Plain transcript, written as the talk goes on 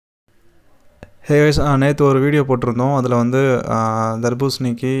நேற்று ஒரு வீடியோ போட்டிருந்தோம். அதில் வந்து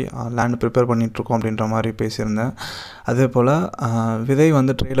தர்பூசணிக்கு லேண்ட் ப்ரிப்பேர் பண்ணிகிட்ருக்கோம் அப்படின்ற மாதிரி பேசியிருந்தேன். அதே போல் விதை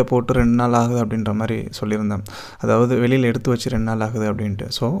வந்து ட்ரேயில் போட்டு 2 நாள் ஆகுது அப்படின்ற மாதிரி சொல்லியிருந்தேன். அதாவது வெளியில் எடுத்து வச்சு 2 நாள் ஆகுது அப்படின்ட்டு.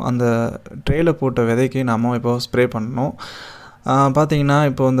 ஸோ அந்த ட்ரேயில் போட்ட விதைக்கு நம்ம இப்போ ஸ்ப்ரே பண்ணணும். பார்த்திங்கன்னா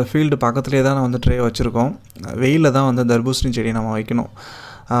இப்போ இந்த ஃபீல்டு பக்கத்துலேயே தான் வந்து ட்ரே வச்சுருக்கோம். வெயிலில் தான் வந்து தர்பூசணி செடி நம்ம வைக்கணும்.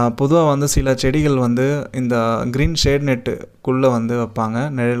 பொதுவாக வந்து சில செடிகள் வந்து இந்த க்ரீன் ஷேட் நெட்டுக்குள்ளே வந்து வைப்பாங்க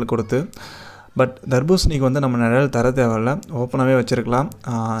நிழல் கொடுத்து. பட் தர்பூசணிக்கு வந்து நம்ம நிழல் தர தேவையில்ல, ஓப்பனாகவே வச்சுருக்கலாம்.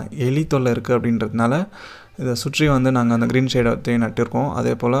 எலி தொல்லை இருக்குது அப்படின்றதுனால இதை சுற்றி வந்து நாங்கள் அந்த க்ரீன் ஷேடை வச்சு நட்டிருக்கோம்.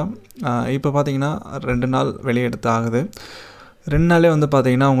 அதே போல் இப்போ பார்த்திங்கன்னா 2 நாள் வெளியே எடுத்து ஆகுது. 2 நாளே வந்து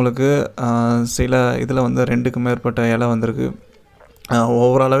பார்த்திங்கன்னா உங்களுக்கு சில இதில் வந்து 2க்கு மேற்பட்ட இலை வந்திருக்கு.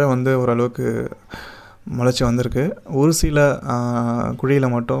 ஓவராலாகவே வந்து ஓரளவுக்கு முளைச்சி வந்திருக்கு. ஒரு சில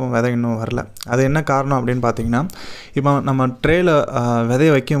குழியில் மட்டும் விதை இன்னும் வரல. அது என்ன காரணம் அப்படின்னு பார்த்திங்கன்னா, இப்போ நம்ம ட்ரேயில்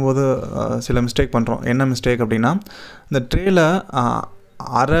விதையை வைக்கும்போது சில மிஸ்டேக் பண்ணுறோம். என்ன மிஸ்டேக் அப்படின்னா, இந்த ட்ரேயில்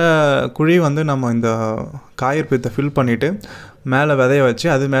அரை குழி வந்து நம்ம இந்த காயற்பீத்தை ஃபில் பண்ணிவிட்டு மேலே விதையை வச்சு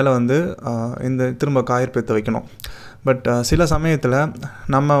அது மேலே வந்து இந்த திரும்ப காயற்பீத்தை வைக்கணும். பட் சில சமயத்தில்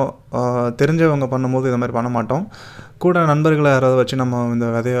நம்ம தெரிஞ்சவங்க பண்ணும்போது இதை மாதிரி பண்ண மாட்டோம். கூட நண்பர்களை யாராவது வச்சு நம்ம இந்த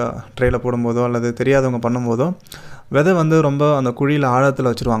விதையை ட்ரேயில் போடும்போதோ அல்லது தெரியாதவங்க பண்ணும்போதோ விதை வந்து ரொம்ப அந்த குழியில் ஆழத்தில்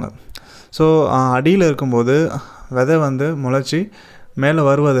வச்சுருவாங்க. ஸோ அடியில் இருக்கும்போது விதை வந்து முளைச்சி மேலே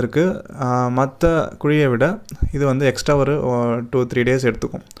வருவதற்கு மற்ற குழியை விட இது வந்து எக்ஸ்ட்ரா ஒரு 2-3 டேஸ்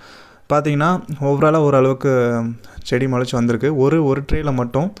எடுத்துக்கும். பார்த்திங்கன்னா ஓவராலாக ஓரளவுக்கு செடி முளைச்சி வந்திருக்கு. ஒரு ட்ரேயில்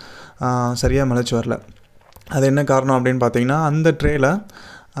மட்டும் சரியாக முளைச்சி வரல. அது என்ன காரணம் அப்படின்னு பார்த்திங்கன்னா, அந்த ட்ரேயில்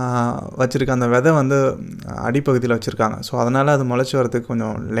வச்சுருக்க அந்த விதை வந்து அடிப்பகுதியில் வச்சுருக்காங்க. ஸோ அதனால் அது முளைச்சி வரதுக்கு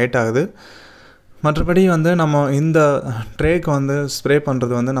கொஞ்சம் லேட் ஆகுது. மற்றபடி வந்து நம்ம இந்த ட்ரேக்கு வந்து ஸ்ப்ரே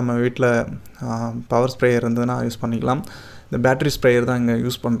பண்ணுறது வந்து நம்ம வீட்டில் பவர் ஸ்ப்ரேயர் இருந்ததுன்னா யூஸ் பண்ணிக்கலாம். இந்த பேட்ரி ஸ்ப்ரேயர் தான் இங்கே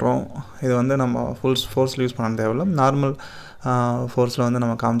யூஸ் பண்ணுறோம். இது வந்து நம்ம ஃபுல் ஃபோர்ஸில் யூஸ் பண்ண தேவையில்ல. நார்மல் ஃபோர்ஸில் வந்து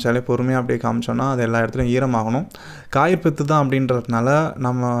நம்ம காமிச்சாலே பொறுமையாக அப்படியே காமிச்சோன்னா அது எல்லா இடத்துலையும் ஈரமாகணும். காயற்பீத்து தான் அப்படின்றதுனால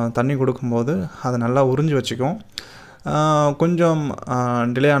நம்ம தண்ணி கொடுக்கும்போது அதை நல்லா உறிஞ்சி வச்சுக்கும். கொஞ்சம்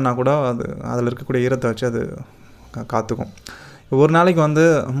டிலே ஆனால் கூட அது அதில் இருக்கக்கூடிய ஈரத்தை வச்சு அது காத்துக்கும். ஒரு நாளைக்கு வந்து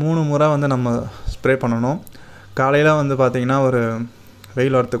 3 முறை வந்து நம்ம ஸ்ப்ரே பண்ணணும். காலையில் வந்து பார்த்திங்கன்னா ஒரு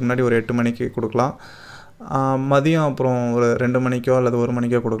வெயில் வரத்துக்கு முன்னாடி ஒரு 8 மணிக்கு கொடுக்கலாம். மதியம் அப்புறம் ஒரு 2 மணிக்கோ அல்லது 1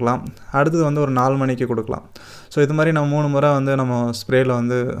 மணிக்கோ கொடுக்கலாம். அடுத்தது வந்து ஒரு 4 மணிக்கு கொடுக்கலாம். ஸோ இது மாதிரி நம்ம 3 முறை வந்து நம்ம ஸ்ப்ரேயில்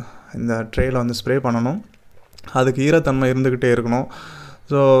வந்து இந்த ட்ரேயில் வந்து ஸ்ப்ரே பண்ணணும். அதுக்கு ஈரத்தன்மை இருந்துக்கிட்டே இருக்கணும்.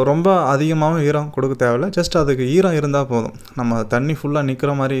 ஸோ ரொம்ப அதிகமாகவும் ஈரம் கொடுக்க தேவையில்ல. ஜஸ்ட் அதுக்கு ஈரம் இருந்தால் போதும். நம்ம தண்ணி ஃபுல்லாக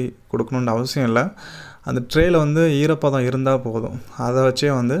நிற்கிற மாதிரி கொடுக்கணுன்ற அவசியம் இல்லை. அந்த ட்ரேயில் வந்து ஈரப்பதம் இருந்தால் போதும். அதை வச்சே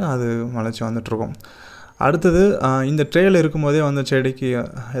வந்து அது முளைச்சி வந்துட்டுருக்கும். அடுத்தது இந்த ட்ரேயில் இருக்கும்போதே வந்து செடிக்கு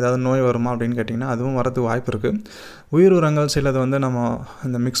ஏதாவது நோய் வருமா அப்படின்னு கேட்டிங்கன்னா அதுவும் வரதுக்கு வாய்ப்பு இருக்குது. உயிர் உரங்கள் சிலது வந்து நம்ம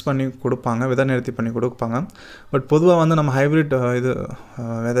இந்த மிக்ஸ் பண்ணி கொடுப்பாங்க, விதை நிறுத்தி பண்ணி கொடுப்பாங்க. பட் பொதுவாக வந்து நம்ம ஹைப்ரிட்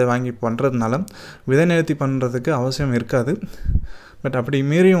விதை வாங்கி பண்ணுறதுனால விதை நிறுத்தி பண்ணுறதுக்கு அவசியம் இருக்காது. பட் அப்படி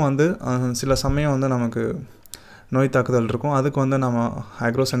மீறியும் வந்து சில சமயம் வந்து நமக்கு நோய் தாக்குதல் இருக்கும். அதுக்கு வந்து நம்ம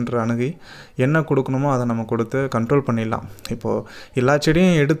அக்ரோ சென்டர் அணுகி என்ன கொடுக்கணுமோ அதை நம்ம கொடுத்து கண்ட்ரோல் பண்ணிடலாம். இப்போது எல்லா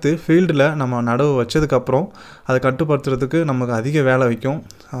செடியும் எடுத்து ஃபீல்டில் நம்ம நடவு வச்சதுக்கப்புறம் அதை கட்டுப்படுத்துறதுக்கு நமக்கு அதிக வேலை வைக்கும்.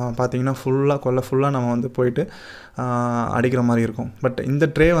 பார்த்திங்கன்னா கொல்லை ஃபுல்லாக நம்ம வந்து போயிட்டு அடிக்கிற மாதிரி இருக்கும். பட் இந்த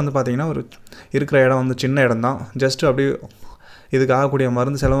ட்ரே வந்து பார்த்திங்கன்னா ஒரு இருக்கிற இடம் வந்து சின்ன இடம் தான். ஜஸ்ட்டு அப்படியே இதுக்கு ஆகக்கூடிய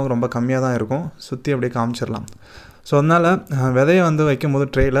மருந்து செலவும் ரொம்ப கம்மியாக தான் இருக்கும். சுற்றி அப்படியே காமிச்சிடலாம். ஸோ அதனால் விதையை வந்து வைக்கும்போது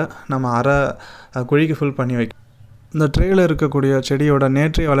ட்ரேயில் நம்ம அரை குழிக்கு ஃபில் பண்ணி வைக்கணும். இந்த ட்ரேயில் இருக்கக்கூடிய செடியோட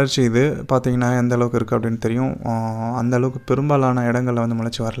நேற்றைய வளர்ச்சி இது பார்த்திங்கன்னா எந்த அளவுக்கு இருக்குது அப்படின்னு தெரியும். அந்த அளவுக்கு பெரும்பாலான இடங்களில் வந்து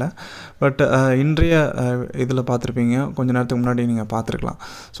முளைச்சி வரல. பட் இன்றைய இதில் பார்த்துருப்பீங்க, கொஞ்சம் நேரத்துக்கு முன்னாடி நீங்கள் பார்த்துருக்கலாம்.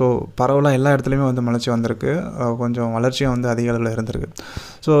 ஸோ பரவலாக எல்லா இடத்துலையுமே வந்து முளைச்சி வந்திருக்கு. கொஞ்சம் வளர்ச்சியும் வந்து அதிக அளவில் இருந்திருக்கு.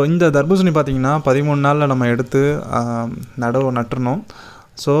 ஸோ இந்த தர்பூசணி பார்த்திங்கன்னா 13 நாளில் நம்ம எடுத்து நடவு நட்டுறணும்.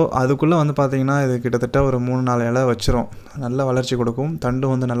 ஸோ அதுக்குள்ளே வந்து பார்த்திங்கன்னா இது கிட்டத்தட்ட ஒரு 3-4 இலை வச்சிரும். நல்ல வளர்ச்சி கொடுக்கும். தண்டு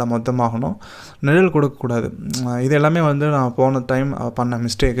வந்து நல்லா மொத்தமாகணும். நிழல் கொடுக்கக்கூடாது. இது எல்லாமே வந்து நான் போன டைம் பண்ண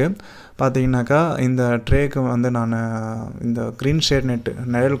மிஸ்டேக்கு. பார்த்திங்கனாக்கா இந்த ட்ரேக்கு வந்து நான் இந்த க்ரீன் ஷேட் நெட்டு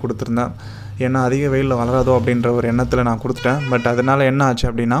நிழல் கொடுத்துருந்தேன். ஏன்னா அதிக வெயிலில் வளராதோ அப்படின்ற ஒரு எண்ணத்தில் நான் கொடுத்துட்டேன். பட் அதனால் என்ன ஆச்சு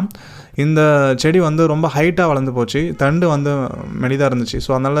அப்படின்னா இந்த செடி வந்து ரொம்ப ஹைட்டாக வளர்ந்து போச்சு. தண்டு வந்து மெலிதாக இருந்துச்சு.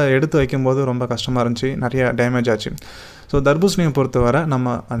 ஸோ அதனால் எடுத்து வைக்கும்போது ரொம்ப கஷ்டமாக இருந்துச்சு. நிறைய டேமேஜ் ஆச்சு. ஸோ தர்பூசணியை பொறுத்தவரை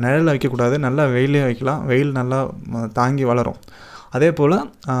நம்ம நிழலில் வைக்கக்கூடாது, நல்லா வெயிலே வைக்கலாம். வெயில் நல்லா தாங்கி வளரும். அதே போல்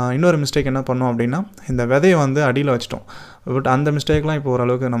இன்னொரு மிஸ்டேக் என்ன பண்ணோம் அப்படின்னா இந்த விதையை வந்து அடியில் வச்சிட்டோம். பட் அந்த மிஸ்டேக்லாம் இப்போ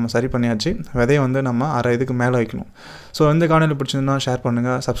ஓரளவுக்கு நம்ம சரி பண்ணியாச்சு. விதையை வந்து நம்ம அரை இதுக்கு மேலே வைக்கணும். ஸோ இந்த காணொளி பிடிச்சிருந்தா ஷேர்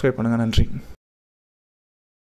பண்ணுங்கள், சப்ஸ்கிரைப் பண்ணுங்கள். நன்றி.